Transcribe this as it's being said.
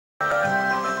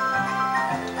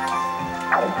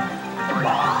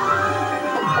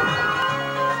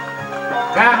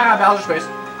Haha, Bowser space.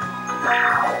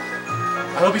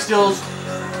 I hope he steals.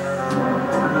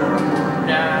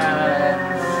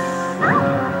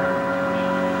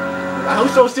 I hope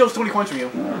he steals 20 coins from you.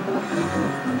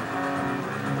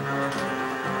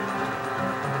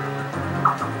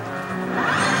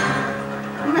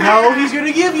 No, he's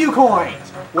gonna give you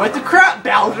coins. What the crap,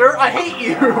 Bowser? I hate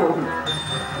you.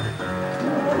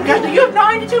 You have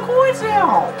 92 coins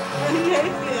now.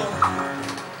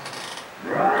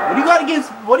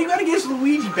 What do you got against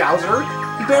Luigi, Bowser?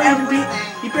 He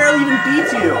barely even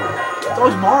beats you. It's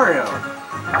always Mario.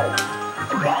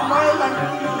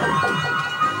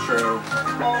 True.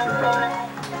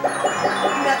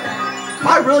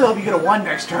 I really hope you get a 1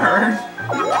 next turn.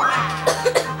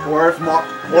 Or if Mario.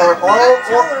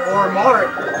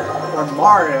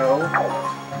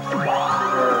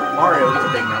 Mario gets a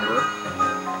big number.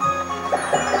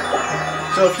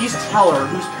 So if he's Teller,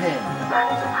 who's pinned?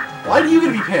 Why are you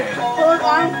gonna be pinned? Because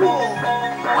I'm cool.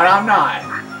 Why I'm not?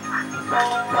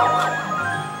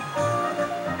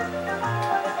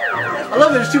 I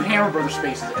love that there's 2 Hammer Brothers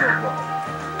spaces in every world.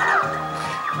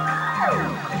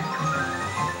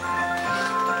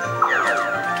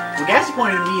 Well, Gazzy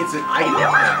pointed to me and said I can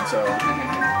get pinned, so.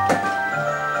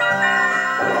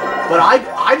 But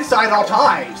I decide all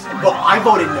ties. But I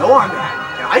voted no on that.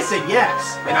 And I said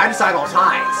yes. And I decide all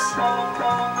ties.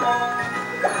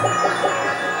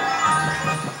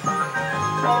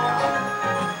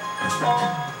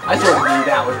 I sort of knew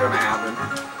that was going to happen.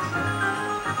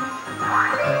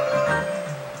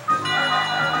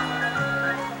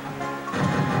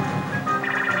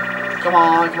 Come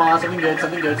on, something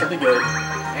good.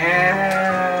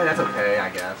 And that's okay, I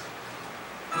guess.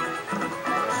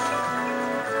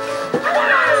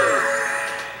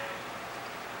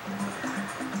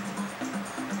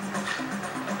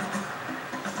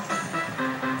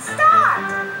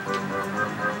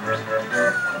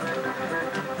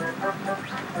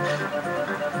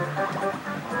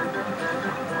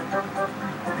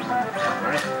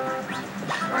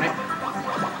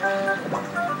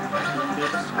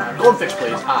 Goldfish,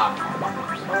 please. Ah.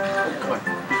 Come on.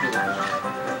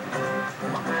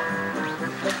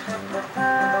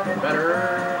 Better.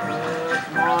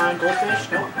 Come on, goldfish.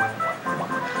 No.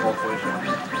 Goldfish.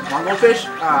 Come on, goldfish. Ah.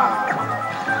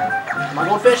 Come on,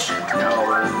 goldfish. No. Come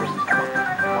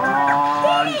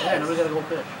on. Yeah, nobody's got a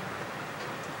goldfish.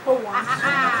 Oh, wow.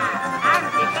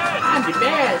 I'm the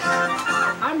best.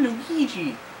 I'm Luigi.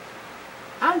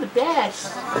 I'm the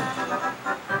best.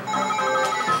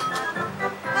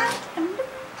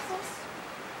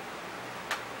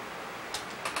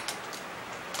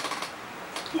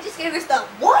 He just gave us the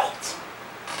what?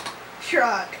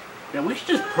 Shrug. Yeah, we should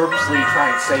just purposely try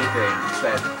and say things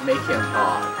that make him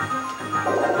talk.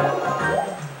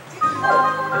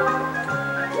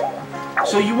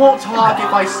 So you won't talk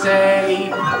if I say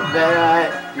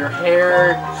that your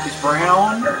hair is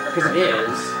brown? Because it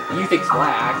is. You think it's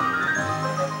black.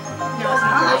 No, it's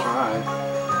not. That's right.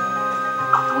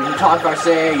 Will you talk if I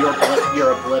say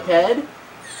you're a blip head?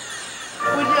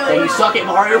 That you suck at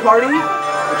Mario Party?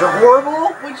 That you're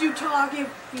horrible? Would you talk if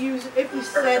you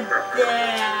said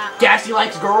that? Gazzy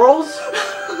likes girls?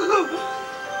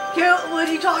 Would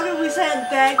you talk if we said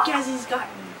that Gazzy's gotten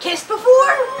kissed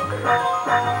before?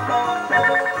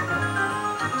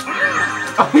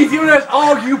 Oh, he's doing this.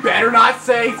 Oh, you better not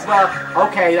say stuff.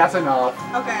 Okay, that's enough.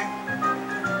 Okay.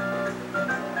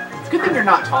 It's a good thing you're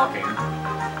not talking.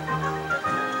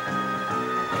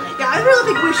 Yeah, I really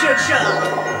think we should shut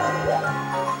up.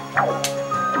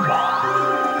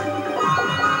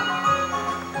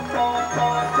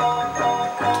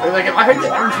 Like, if I had to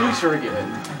introduce her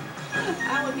again.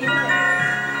 That would be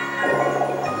hilarious.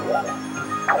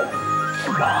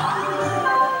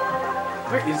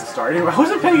 Where is the star anyway? I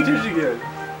wasn't paying attention again.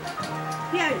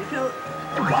 Yeah, you feel just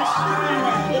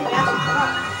trying to get past the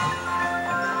spot.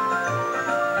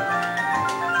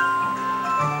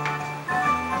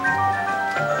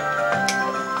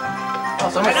 Oh,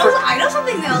 so much I know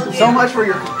something they'll do. So much for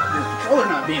your controller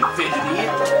not being fidgety. You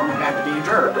have to be a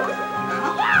jerk.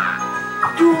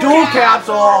 Dual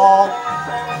capsule!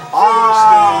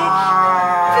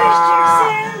 Fish stick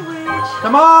sandwich!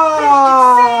 Come on!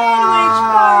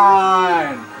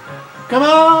 Come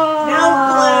on! No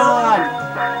glue!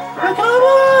 Come on!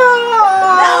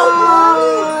 No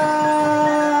glue!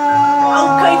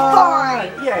 Okay,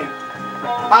 fine! Yay!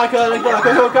 I couldn't go to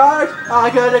cuckoo cards! I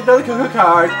couldn't go to cuckoo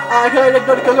cards! I couldn't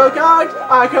go to cuckoo cards!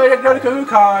 I couldn't go to cuckoo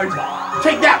cards!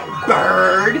 Take that,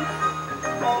 bird!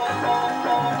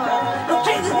 You're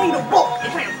trying to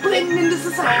blend into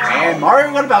society. And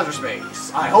Mario got a Bowser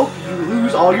space. I hope you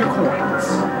lose all your coins.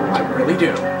 I really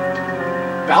do.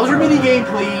 Bowser minigame,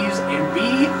 please, and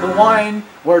be the one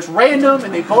where it's random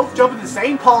and they both jump in the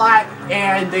same pot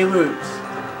and they lose.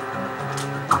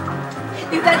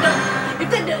 If that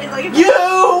don't, like,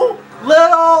 You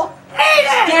little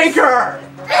stinker!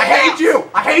 I hate you!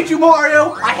 I hate you,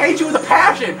 Mario! I hate you with a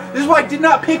passion! This is why I did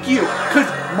not pick you! Because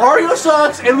Mario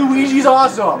sucks and Luigi's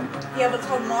awesome! Yeah, but it's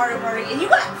called Mario Party, and you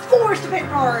got forced to pick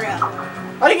Mario!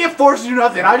 I didn't get forced to do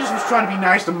nothing, I just was trying to be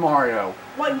nice to Mario.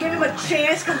 What, give him a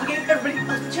chance because we gave everybody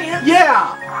else a chance?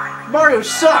 Yeah! Mario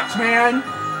sucks, man!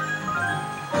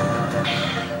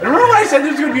 Remember when I said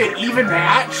there was going to be an even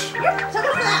match? Yep, so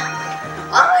good for that!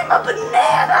 I'm a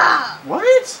banana!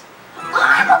 What?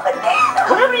 I'm a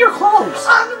banana! What happened to your clothes?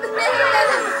 I'm a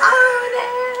banana!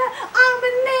 I'm a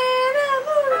banana!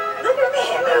 Look at me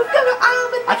move! I'm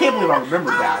a banana! I can't believe I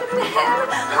remembered that.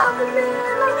 I'm a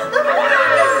banana!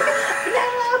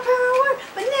 Banana power!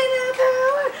 Banana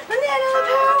power! Banana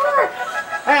power!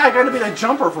 Hey, I got to be the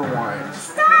jumper for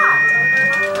once. Stop!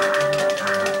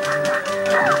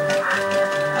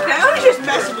 Okay, I was just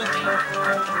messing with me.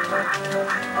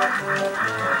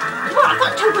 Come on, I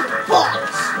thought Toad was the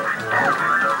boss.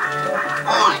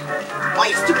 On! Why,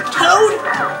 you stupid Toad?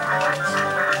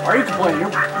 Why are you complaining?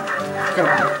 You're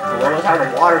gonna blow us out of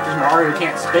the water because Mario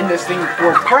can't spin this thing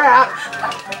for crap.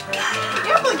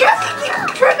 Yeah, but Gazzy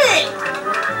keeps tripping.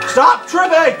 Stop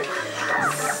tripping!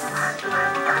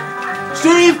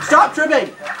 Steve, stop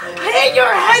tripping! Hit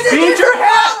your head Beat your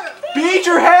head! Beat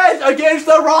your head against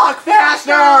the rock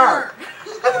faster!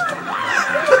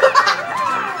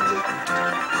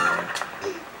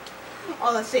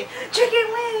 Oh, let's see.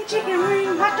 Chicken wing,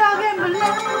 hot dog and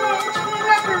banana, chicken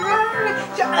macaroni.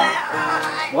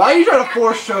 Why are you trying to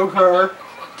force choke her?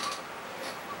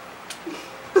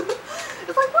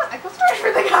 It's like, what? I feel sorry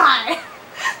for the guy.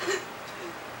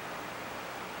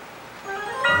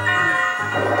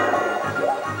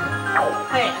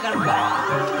 Hey, I got a ball.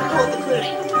 I call it the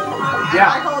Clooney. Yeah,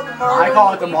 I call it the Mario. I call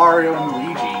it the Mario and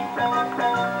Luigi.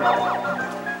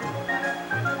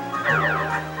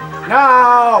 No!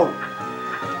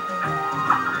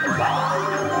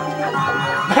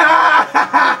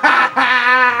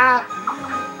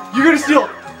 You're gonna steal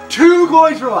 2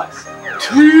 coins from us!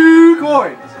 2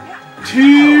 coins!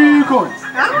 2 coins!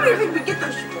 I don't even think we get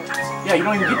those coins. Yeah, you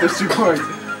don't even get those 2 coins.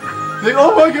 Like,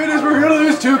 oh my goodness, we're gonna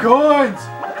lose 2 coins!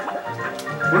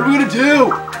 What are we gonna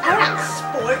do? I'm not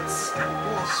sports.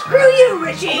 Well, screw you,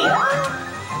 Richie!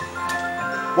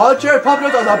 Wild cherry pop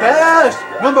nuts are the best!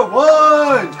 #1!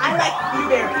 I like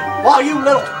blueberry. Wow, you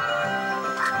little...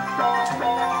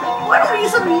 Why don't we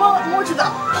use something more to the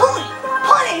point?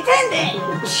 Pun intended!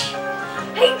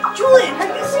 Hey, Julian,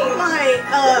 have you seen my,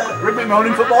 Rick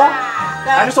McMonin football?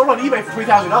 I just sold it on eBay for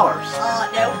 $3,000.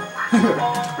 no.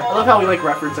 I love how we like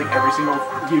reference like every single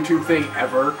YouTube thing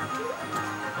ever.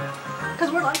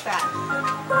 Because we're like that.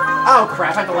 Oh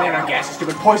crap, I have to land on gas,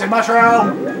 stupid poison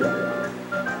mushroom!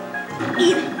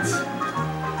 Eat it.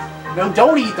 No,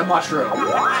 don't eat the mushroom!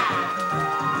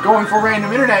 Going for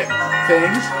random internet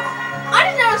things. I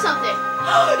just noticed something.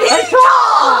 He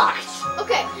talked!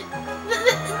 Okay,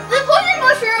 the poison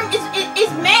mushroom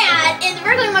is mad, and the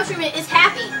regular mushroom is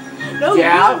happy. No,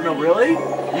 Yeah? No, really?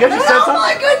 You actually said Oh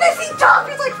my something? goodness, he talked!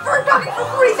 He's like talking for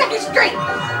 40 seconds straight!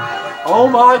 Oh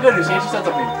my goodness, he actually said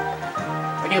something.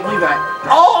 I can't believe that.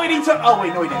 Oh, he didn't say... Oh,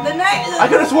 wait, no, he didn't. I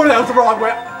could have sworn that was the wrong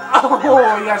way.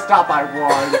 Oh, you got stopped by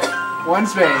 1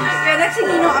 space. Yeah, next thing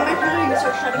you know, I'm actually going to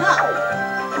start shutting up.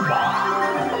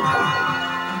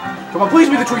 Come on, please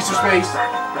be the twister space.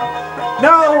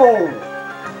 No!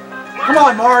 Come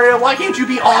on, Mario, why can't you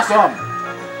be awesome?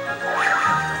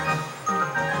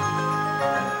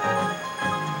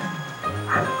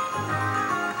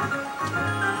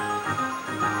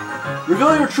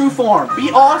 Reveal your true form.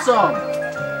 Be awesome.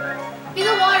 Be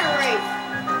the water wraith.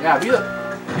 Yeah, be the...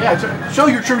 Yeah, show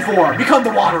your true form. Become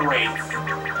the water wraith.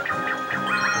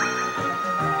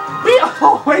 We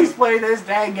always play this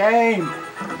dang game.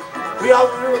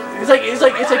 It's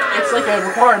like a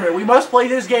requirement. We must play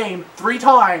this game 3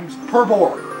 times per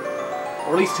board,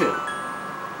 or at least 2.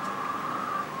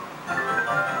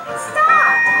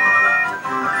 Stop!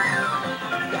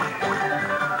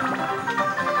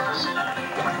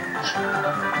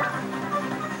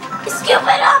 Scoop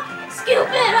it up! Scoop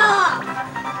it up!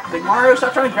 Like, Mario,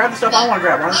 stop trying to grab the stuff I want to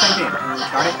grab. We're on the same team.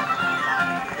 Darn it.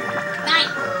 9.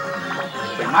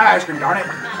 Like my ice cream, darn it.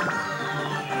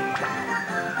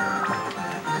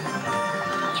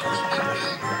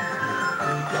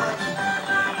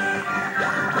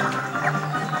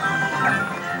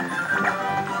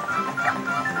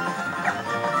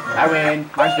 I win.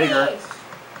 Mine's bigger.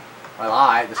 I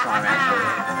lied this time, actually.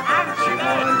 See, 1,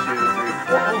 2, 3,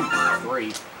 4. Oh,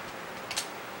 3.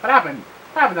 What happened?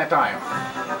 Happened that time.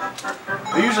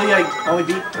 They usually like only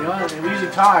beat, you know, they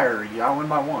usually tie or I win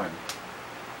by 1.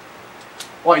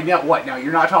 Wait, now what? Now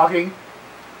you're not talking?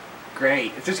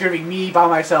 Great. It's just gonna be me by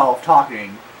myself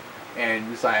talking,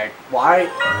 and it's like, why?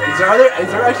 Is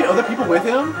there actually other people with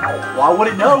him? Well, I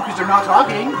wouldn't know because they're not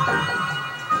talking.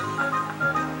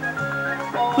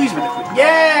 Please be the Twister.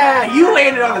 Yeah, you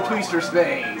landed on the Twister's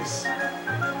face.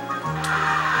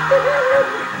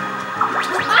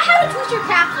 I have a Twister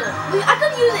capsule. I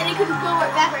could use it and it could go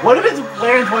right back. Right What if it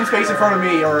lands one space in front of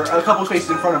me or a couple spaces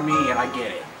in front of me and I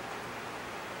get it?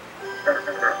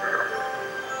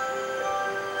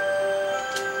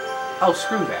 Oh,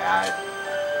 screw that.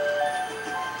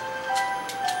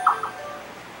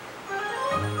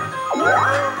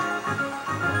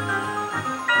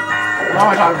 What am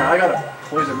I talking about? I got a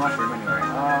poison mushroom anyway.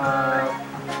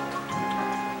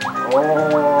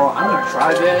 Oh, I'm gonna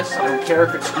try this. I don't care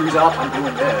if it screws up, I'm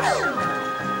doing this.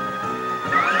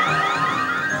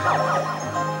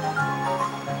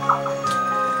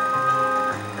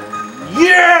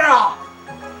 Yeah!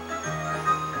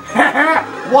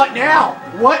 What now?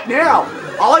 What now?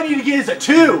 All I need to get is a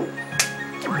 2.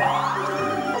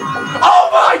 Oh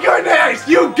my goodness!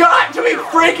 You got to be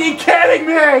freaking kidding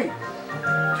me!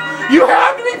 You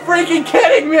have to be freaking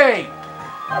kidding me!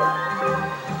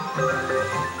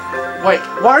 Wait,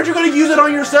 why aren't you gonna use it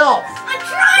on yourself? I'm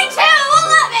trying to! It won't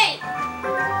let me!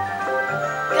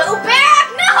 Go back!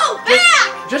 No!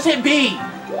 Back! Just hit B. I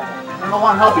don't know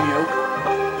why I'm helping you.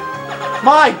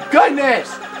 My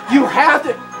goodness! You have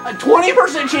to... A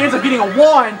 20% chance of getting a 1,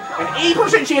 an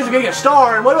 8% chance of getting a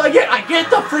star, and what do I get? I get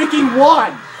the freaking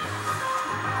 1!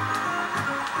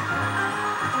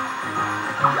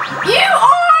 You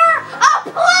are a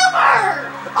plumber!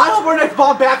 I hope our next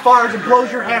bomb backfires and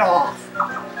blows your head off.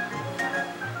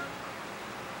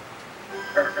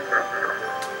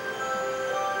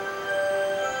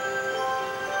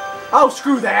 Oh,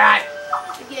 screw that!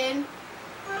 Again.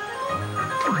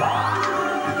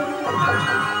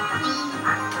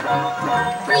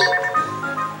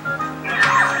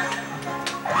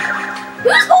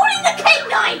 Who's holding the cake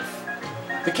knife?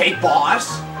 The cake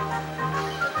boss?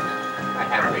 I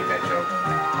had to make that joke.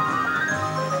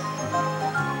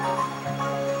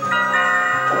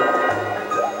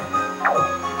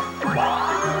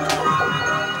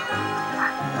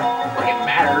 Like it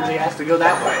matters, he has to go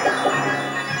that way.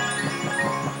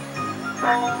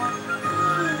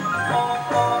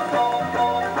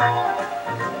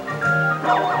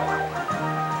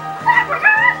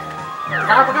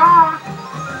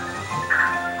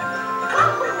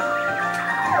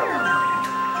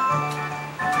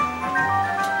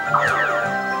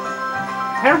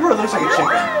 Hamburger looks like a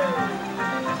chicken.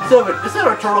 Instead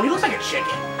of a turtle, he looks like a chicken.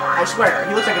 I swear,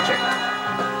 he looks like a chicken.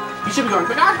 He should be going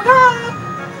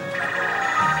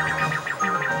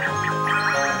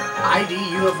ID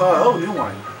UFO. Oh, new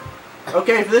one.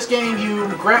 Okay, for this game, you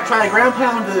try to ground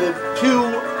pound the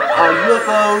 2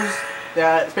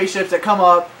 UFOs, spaceships that come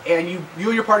up, and you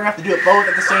and your partner have to do it both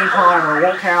at the same time, or it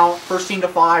won't count. First team to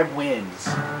 5 wins.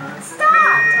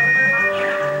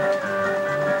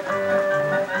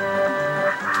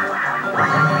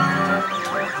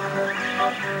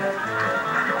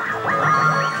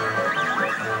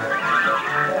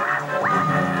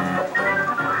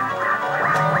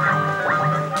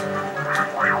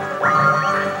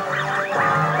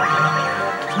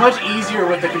 Much easier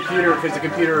with the computer because the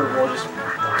computer will just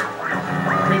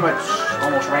pretty much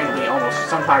almost randomly,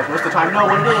 sometimes most of the time know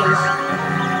what it is,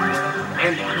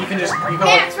 and you can just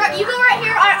Max, right, you go right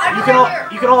here.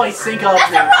 You can always sync up.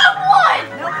 That's the wrong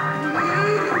one. Nope.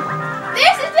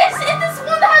 This is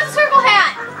one that has a circle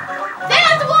hat.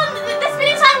 That's the one that's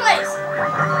spinning sideways.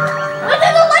 Look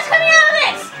at the lights coming out of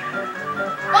this.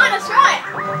 Fine, let's try it.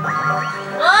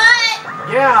 What?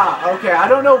 Yeah, okay, I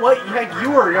don't know what the heck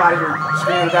you guys are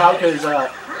screaming about, because she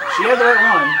had the right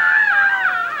one.